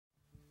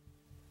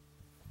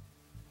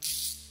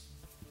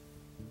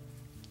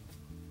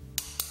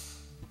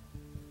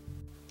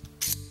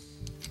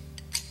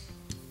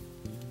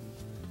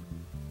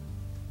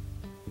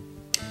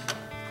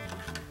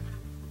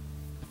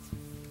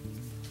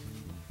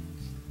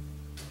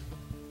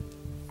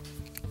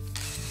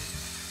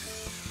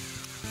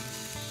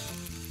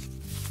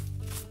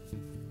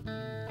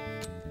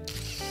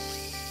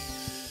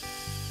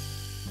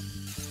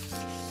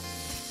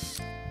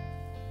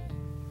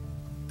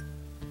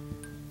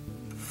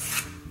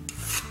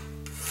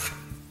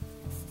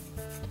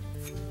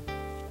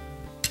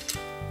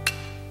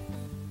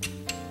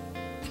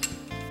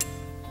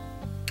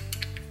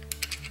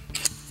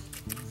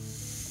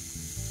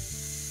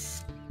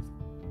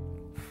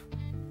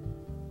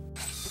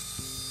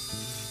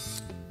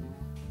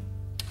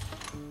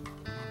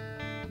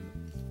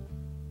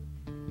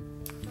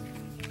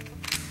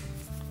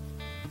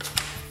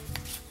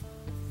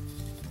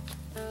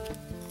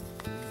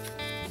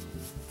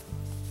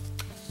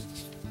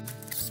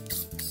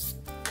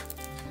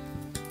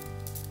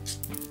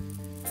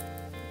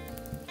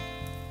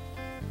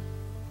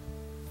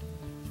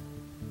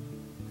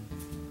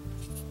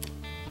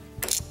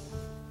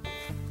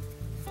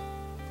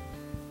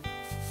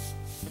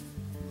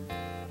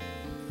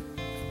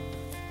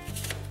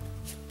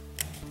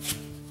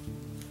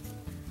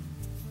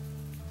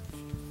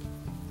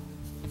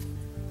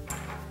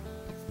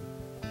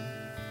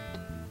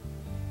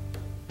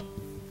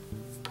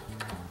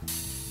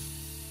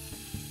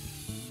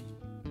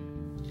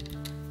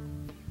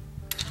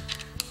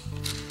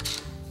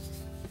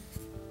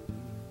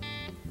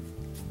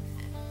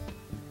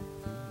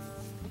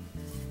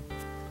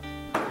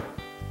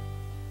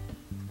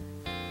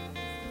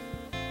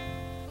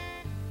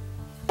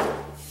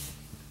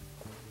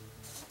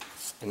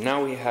And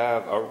now we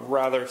have a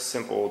rather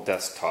simple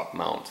desktop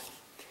mount.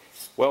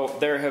 Well,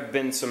 there have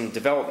been some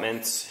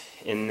developments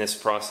in this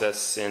process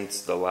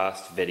since the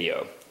last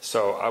video.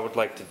 So I would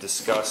like to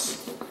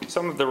discuss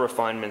some of the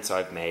refinements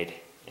I've made,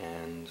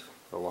 and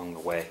along the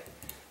way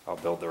I'll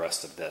build the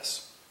rest of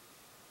this.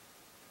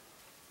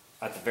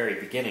 At the very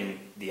beginning,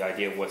 the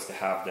idea was to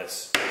have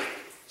this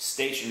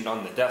stationed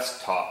on the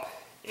desktop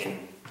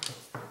in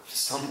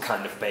some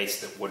kind of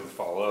base that wouldn't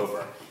fall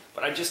over.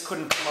 But I just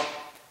couldn't come up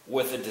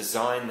with a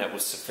design that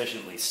was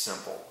sufficiently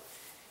simple.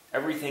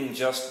 Everything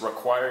just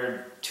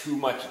required too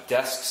much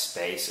desk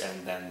space,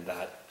 and then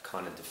that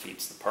kind of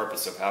defeats the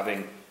purpose of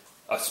having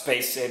a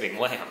space-saving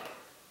lamp.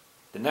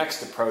 The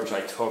next approach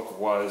I took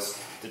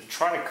was to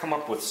try to come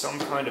up with some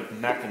kind of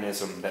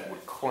mechanism that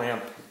would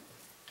clamp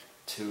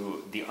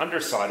to the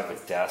underside of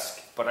a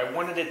desk, but I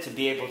wanted it to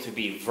be able to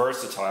be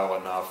versatile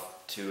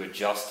enough to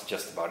adjust to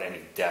just about any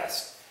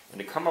desk, and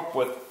to come up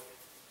with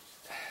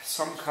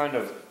some kind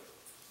of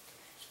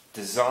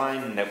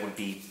design that would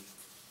be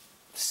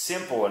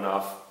simple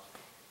enough.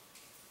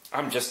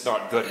 I'm just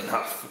not good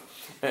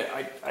enough.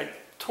 I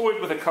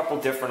toyed with a couple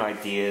different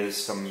ideas,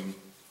 some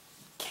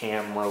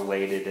cam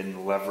related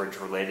and leverage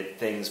related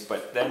things,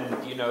 but then,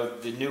 you know,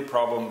 the new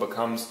problem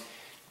becomes,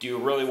 do you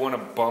really want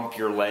to bump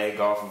your leg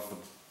off of the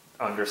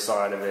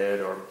underside of it,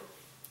 or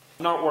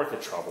not worth the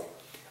trouble.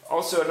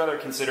 Also, another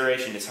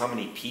consideration is how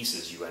many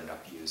pieces you end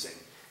up using.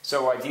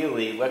 So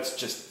ideally, let's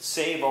just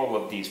save all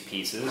of these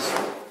pieces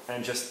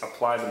and just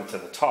apply them to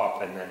the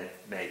top, and then it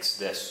makes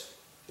this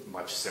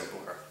much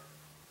simpler.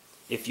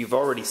 If you've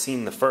already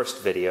seen the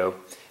first video,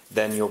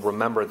 then you'll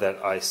remember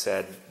that I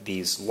said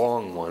these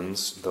long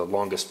ones, the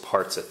longest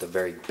parts at the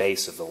very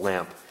base of the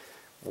lamp,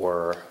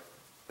 were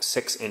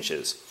 6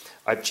 inches.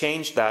 I've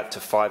changed that to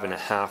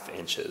 5.5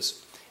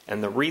 inches,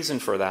 and the reason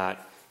for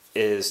that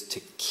is to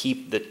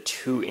keep the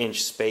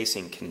 2-inch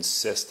spacing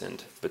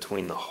consistent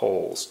between the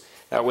holes.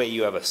 That way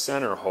you have a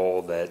center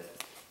hole that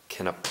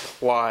can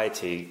apply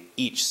to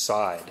each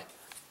side.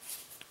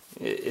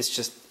 It's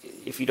just,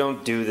 if you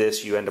don't do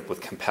this, you end up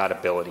with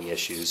compatibility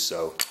issues.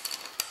 So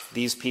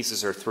these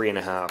pieces are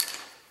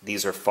 3.5,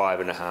 these are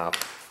 5.5,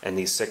 and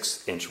these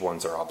 6-inch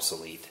ones are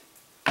obsolete.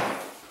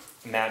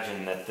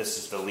 Imagine that this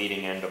is the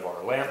leading end of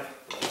our lamp,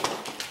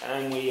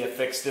 and we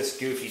affix this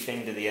goofy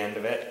thing to the end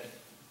of it.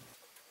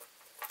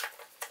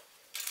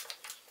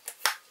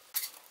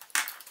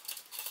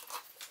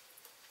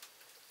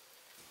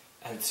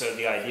 And so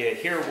the idea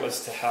here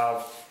was to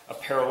have a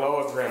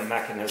parallelogram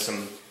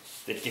mechanism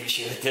that gives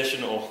you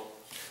additional...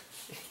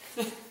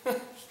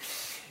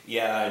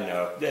 Yeah, I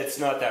know, it's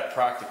not that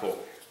practical,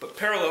 but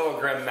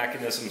parallelogram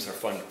mechanisms are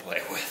fun to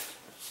play with.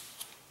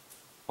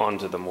 On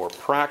to the more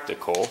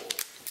practical.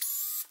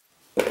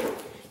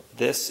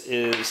 This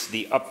is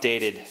the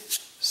updated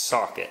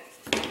socket.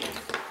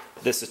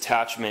 This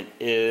attachment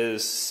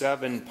is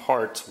 7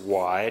 parts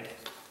wide,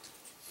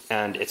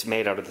 and it's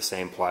made out of the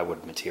same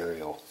plywood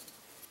material.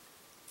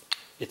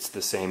 It's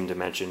the same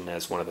dimension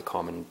as one of the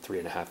common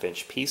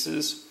 3.5-inch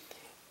pieces,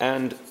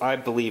 and I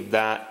believe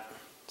that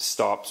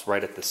stops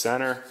right at the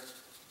center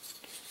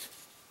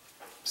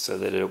so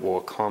that it will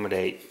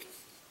accommodate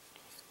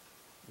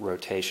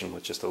rotation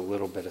with just a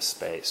little bit of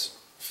space.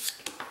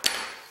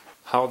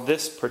 How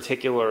this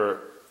particular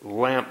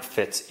lamp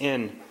fits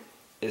in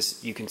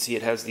is, you can see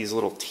it has these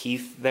little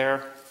teeth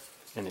there,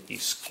 and if you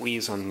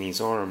squeeze on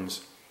these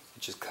arms,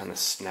 it just kind of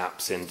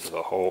snaps into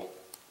the hole.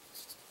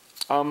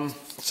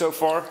 So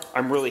far,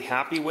 I'm really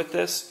happy with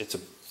this.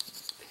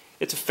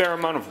 It's a fair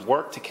amount of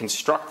work to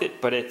construct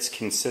it, but it's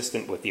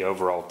consistent with the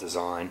overall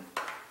design.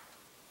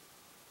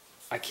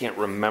 I can't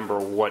remember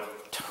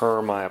what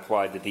term I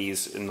applied to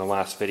these in the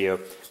last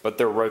video, but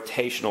they're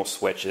rotational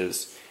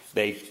switches.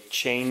 They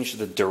change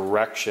the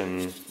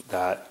direction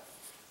that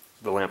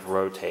the lamp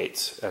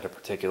rotates at a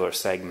particular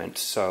segment.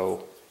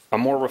 So a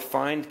more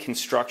refined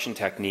construction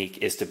technique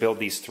is to build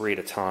these 3 at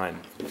a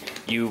time.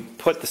 You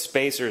put the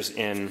spacers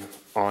in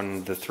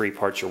on the 3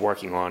 parts you're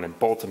working on and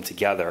bolt them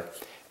together,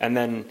 and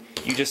then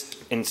you just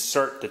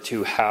insert the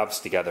 2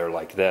 halves together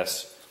like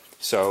this.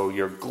 So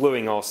you're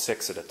gluing all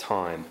 6 at a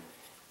time.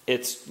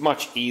 It's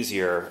much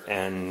easier,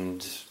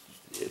 and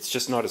it's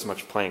just not as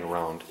much playing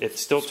around. It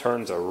still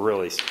turns a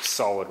really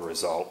solid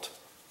result.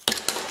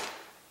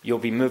 You'll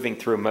be moving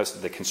through most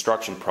of the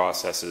construction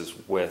processes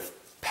with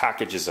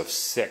packages of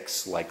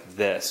 6 like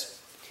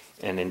this,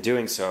 and in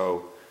doing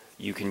so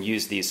you can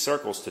use these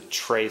circles to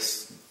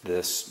trace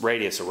this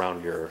radius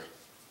around your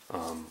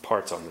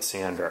parts on the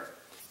sander.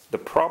 The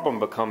problem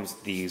becomes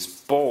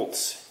these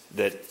bolts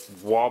that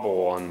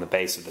wobble on the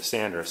base of the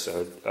sander,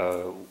 so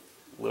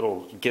a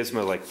little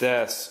gizmo like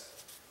this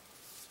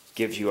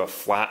gives you a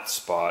flat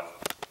spot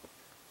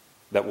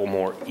that will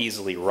more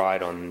easily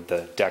ride on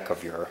the deck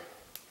of your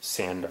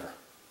sander.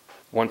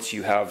 Once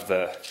you have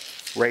the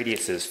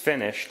radiuses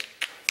finished,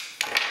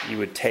 you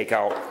would take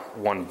out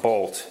one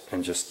bolt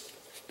and just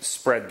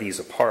spread these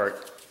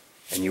apart,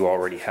 and you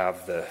already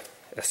have the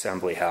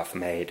assembly half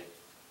made.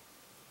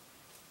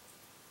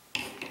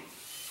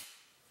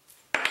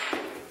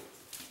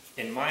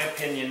 In my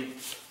opinion,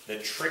 the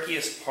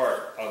trickiest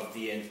part of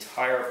the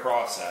entire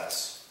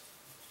process,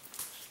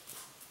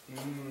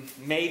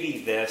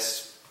 maybe the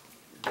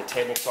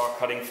table saw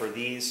cutting for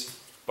these,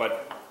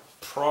 but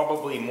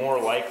probably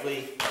more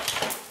likely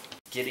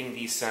getting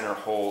these center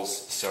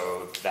holes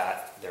so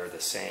that they're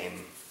the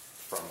same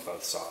from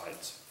both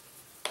sides.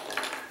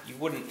 You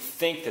wouldn't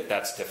think that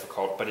that's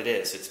difficult, but it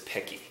is. It's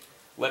picky.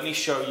 Let me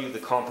show you the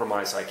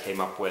compromise I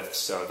came up with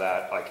so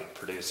that I could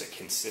produce a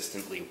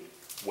consistently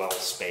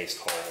well-spaced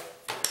hole.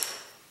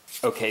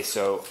 Okay,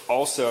 so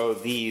also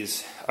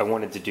these, I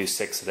wanted to do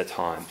 6 at a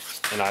time,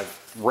 and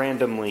I've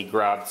randomly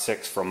grabbed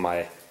 6 from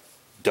my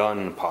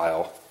done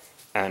pile,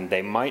 and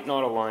they might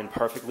not align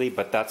perfectly,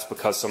 but that's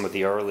because some of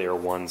the earlier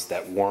ones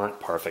that weren't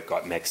perfect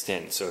got mixed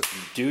in. So if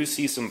you do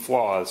see some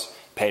flaws,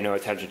 pay no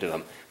attention to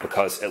them,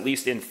 because at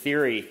least in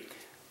theory,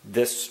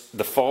 the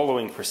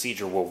following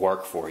procedure will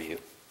work for you.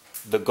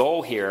 The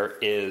goal here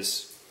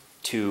is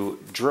to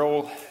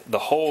drill the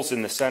holes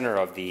in the center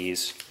of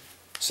these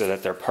so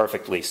that they're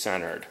perfectly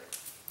centered.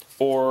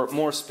 Or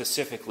more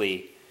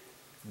specifically,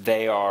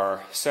 they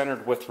are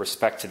centered with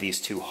respect to these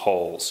 2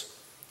 holes.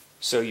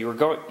 So you're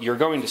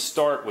going to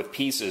start with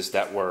pieces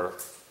that were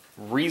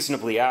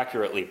reasonably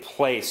accurately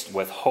placed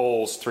with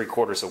holes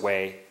 3/4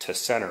 away to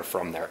center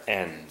from their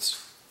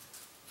ends.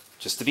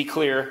 Just to be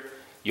clear,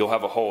 you'll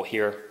have a hole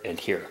here and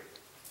here.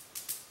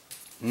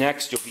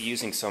 Next, you'll be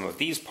using some of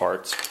these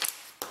parts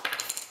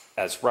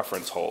as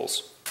reference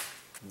holes.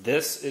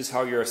 This is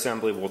how your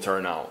assembly will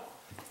turn out.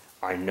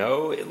 I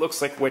know it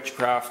looks like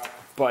witchcraft,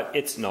 but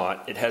it's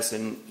not. It has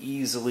an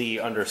easily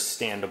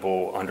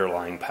understandable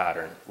underlying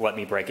pattern. Let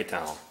me break it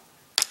down.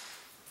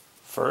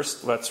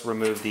 First, let's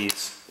remove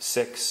these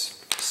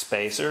 6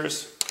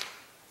 spacers.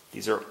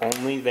 These are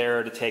only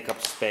there to take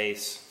up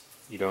space.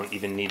 You don't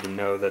even need to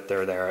know that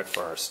they're there at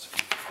first.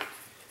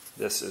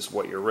 This is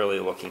what you're really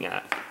looking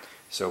at.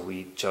 So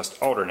we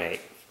just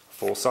alternate.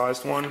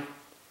 Full-sized one,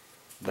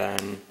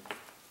 then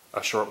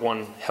a short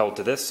one held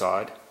to this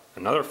side,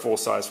 another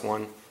full-sized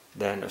one,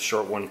 then a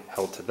short one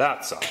held to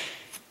that side.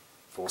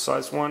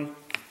 Full-sized one,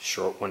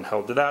 short one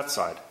held to that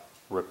side.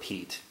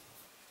 Repeat.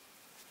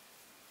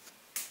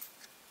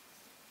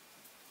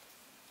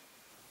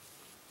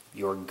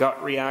 Your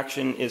gut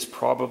reaction is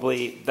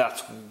probably,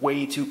 that's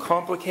way too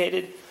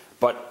complicated,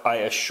 but I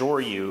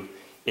assure you,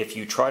 if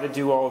you try to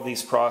do all of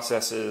these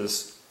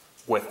processes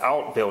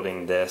without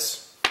building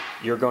this,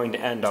 you're going to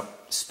end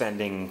up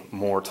spending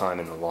more time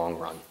in the long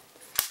run.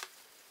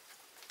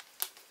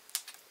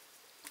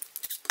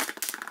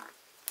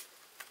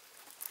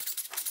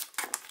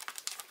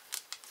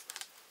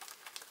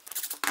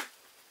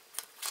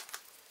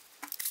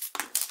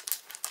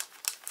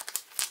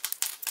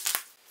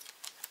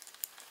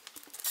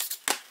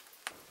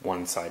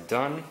 One side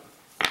done.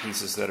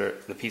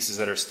 The pieces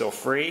that are still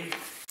free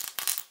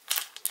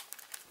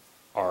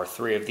are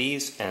 3 of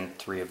these and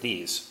 3 of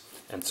these.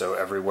 And so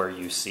everywhere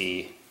you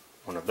see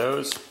one of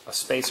those, a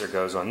spacer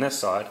goes on this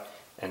side,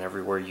 and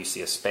everywhere you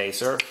see a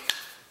spacer,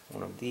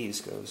 one of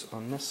these goes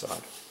on this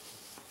side.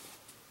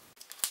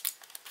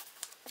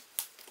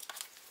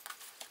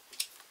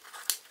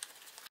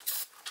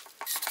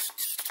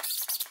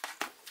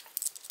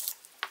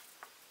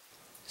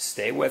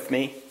 Stay with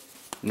me.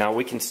 Now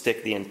we can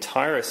stick the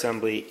entire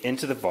assembly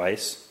into the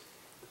vise,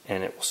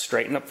 and it will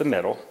straighten up the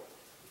middle.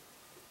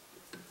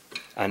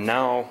 And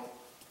now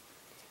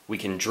we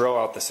can drill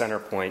out the center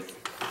point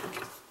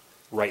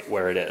right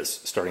where it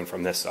is, starting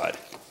from this side.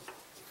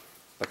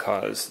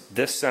 Because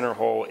this center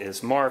hole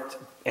is marked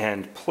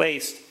and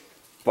placed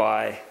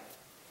by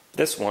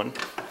this one,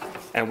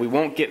 and we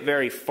won't get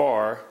very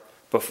far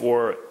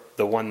before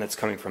the one that's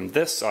coming from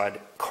this side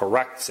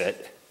corrects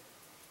it,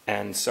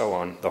 and so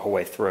on the whole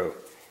way through.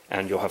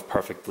 And you'll have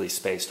perfectly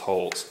spaced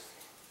holes.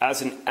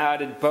 As an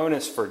added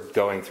bonus for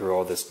going through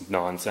all this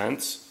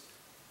nonsense,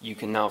 you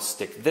can now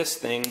stick this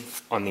thing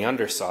on the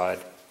underside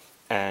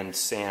and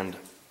sand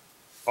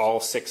all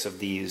 6 of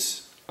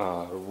these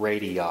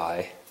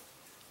radii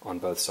on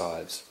both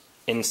sides.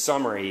 In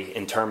summary,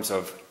 in terms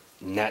of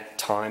net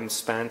time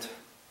spent,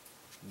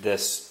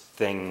 this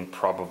thing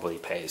probably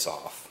pays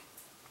off.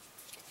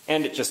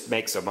 And it just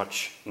makes a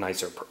much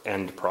nicer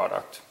end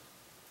product.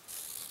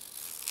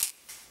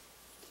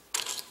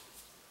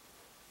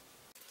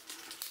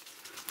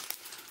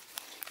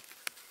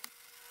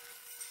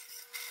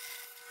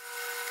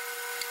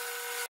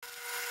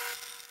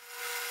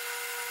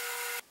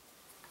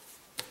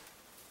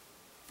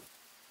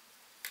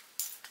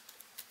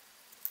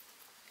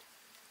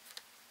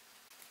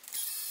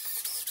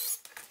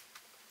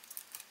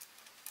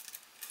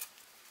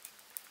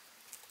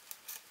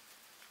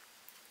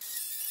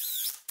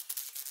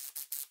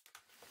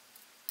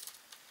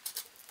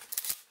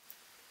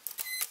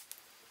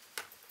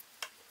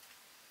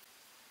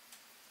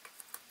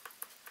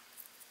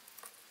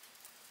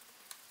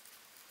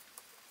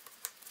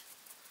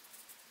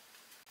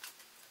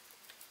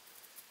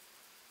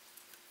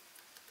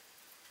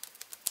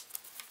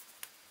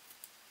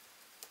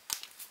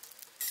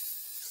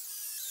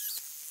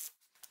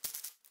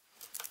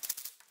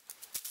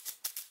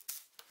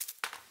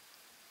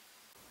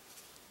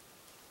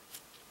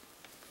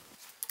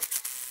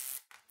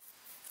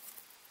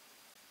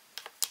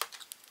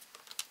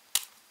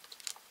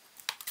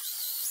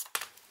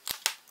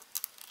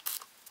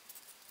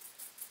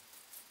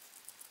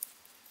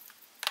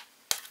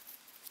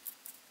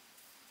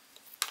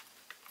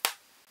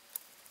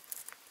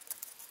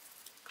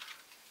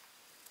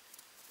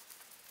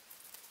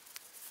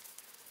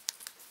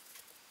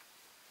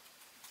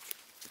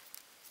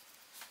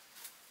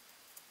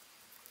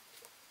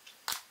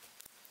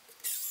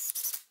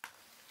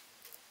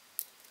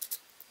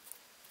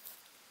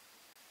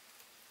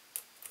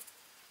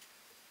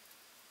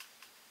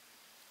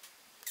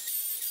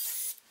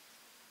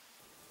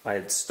 I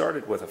had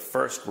started with a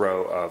first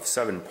row of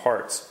 7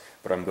 parts,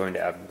 but I'm going to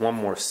add one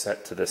more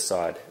set to this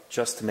side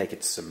just to make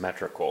it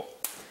symmetrical.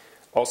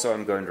 Also,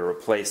 I'm going to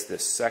replace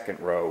this second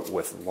row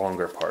with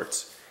longer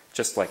parts,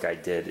 just like I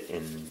did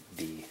in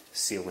the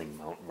ceiling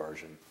mount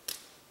version.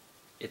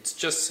 It's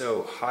just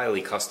so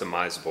highly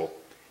customizable.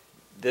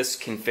 This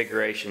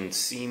configuration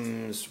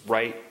seems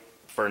right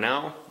for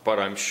now, but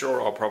I'm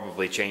sure I'll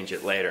probably change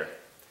it later.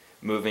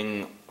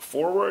 Moving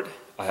forward,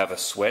 I have a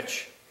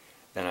switch,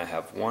 then I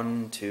have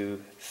 1,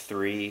 2,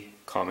 3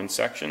 common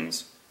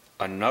sections,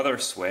 another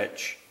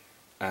switch,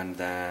 and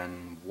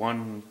then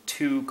 1,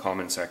 2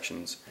 common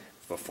sections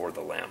before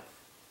the lamp.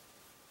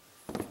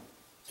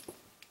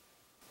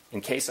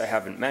 In case I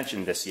haven't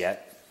mentioned this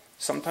yet,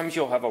 sometimes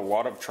you'll have a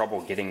lot of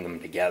trouble getting them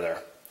together,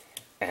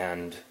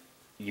 and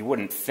you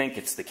wouldn't think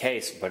it's the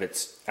case, but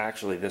it's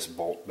actually this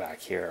bolt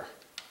back here.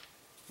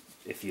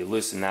 If you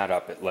loosen that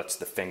up, it lets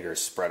the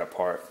fingers spread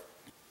apart,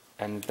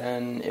 and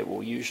then it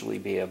will usually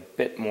be a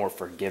bit more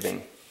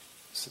forgiving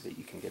so that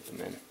you can get them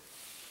in.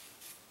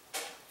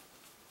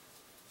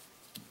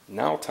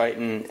 Now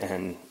tighten,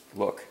 and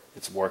look,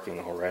 it's working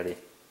already.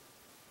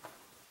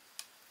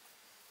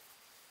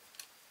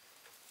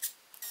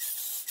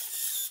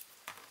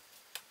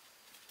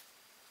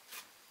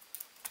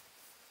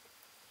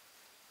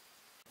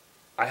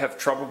 I have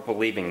trouble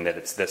believing that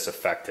it's this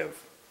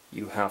effective.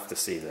 You have to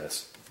see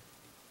this.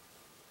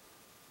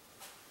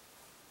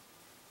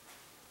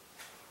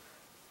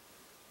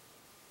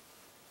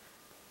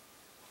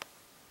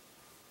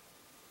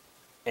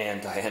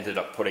 And I ended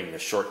up putting the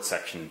short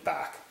section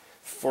back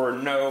for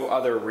no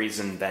other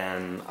reason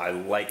than I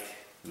like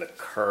the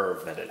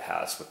curve that it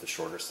has with the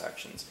shorter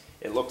sections.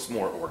 It looks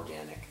more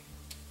organic.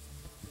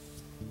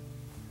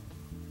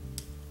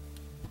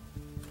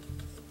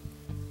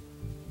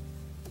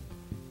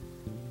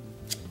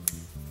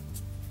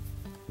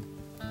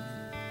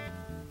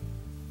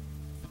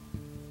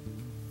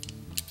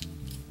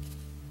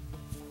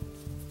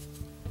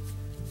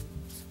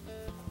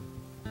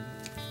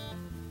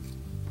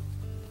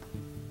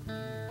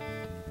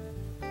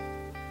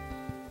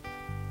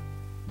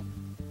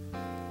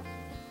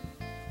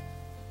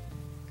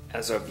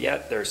 As of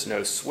yet, there's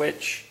no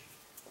switch,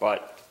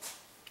 but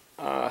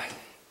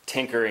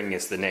tinkering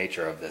is the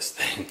nature of this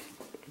thing.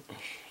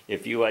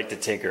 If you like to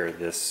tinker,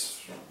 this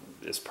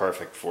is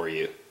perfect for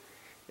you.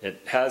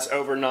 It has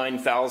over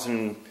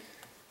 9,000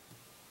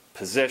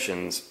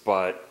 positions,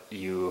 but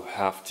you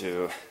have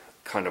to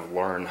kind of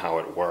learn how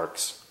it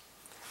works.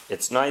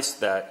 It's nice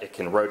that it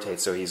can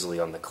rotate so easily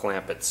on the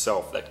clamp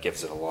itself. That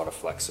gives it a lot of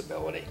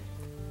flexibility.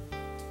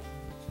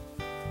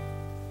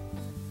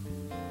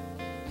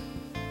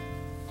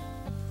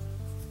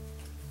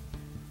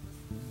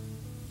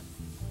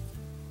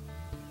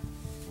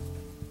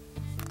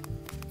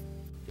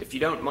 If you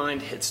don't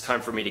mind, it's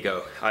time for me to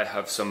go. I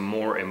have some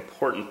more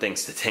important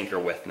things to tinker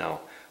with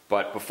now.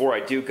 But before I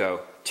do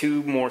go,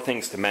 2 more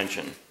things to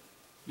mention.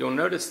 You'll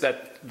notice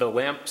that the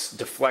lamp's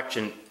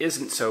deflection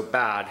isn't so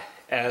bad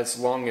as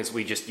long as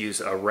we just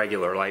use a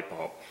regular light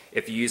bulb.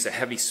 If you use a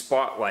heavy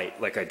spotlight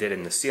like I did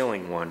in the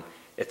ceiling one,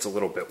 it's a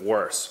little bit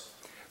worse.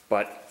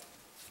 But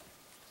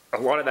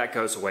a lot of that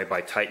goes away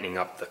by tightening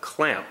up the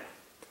clamp.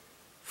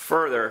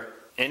 Further,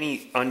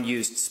 any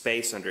unused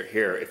space under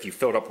here, if you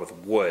fill it up with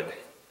wood,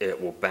 it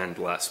will bend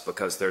less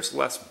because there's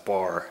less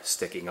bar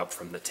sticking up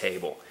from the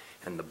table,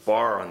 and the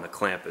bar on the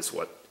clamp is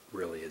what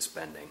really is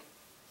bending.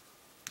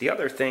 The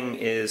other thing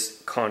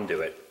is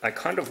conduit. I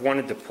kind of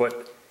wanted to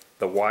put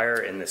the wire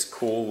in this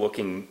cool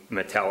looking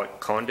metallic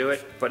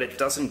conduit, but it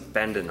doesn't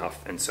bend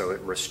enough, and so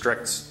it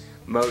restricts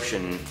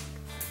motion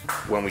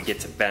when we get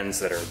to bends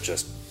that are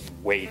just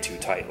way too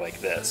tight like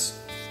this.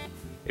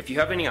 If you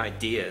have any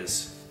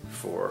ideas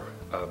for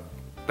a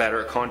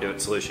better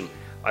conduit solution,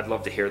 I'd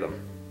love to hear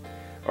them.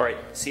 Alright,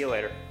 see you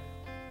later.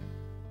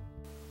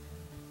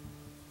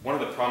 One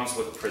of the problems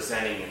with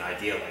presenting an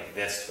idea like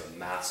this to a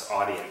mass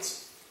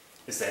audience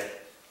is that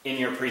in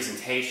your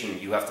presentation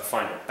you have to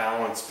find a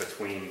balance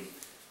between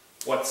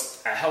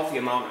what's a healthy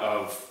amount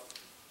of,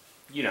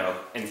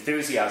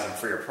 enthusiasm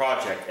for your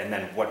project and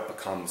then what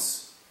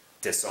becomes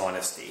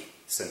dishonesty,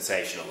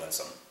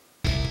 sensationalism.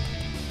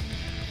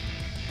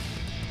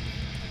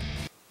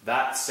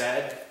 That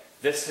said,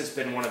 this has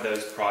been one of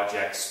those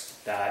projects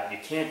that you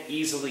can't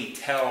easily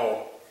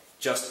tell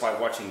just by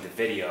watching the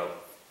video,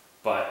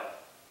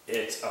 but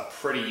it's a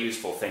pretty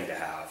useful thing to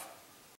have.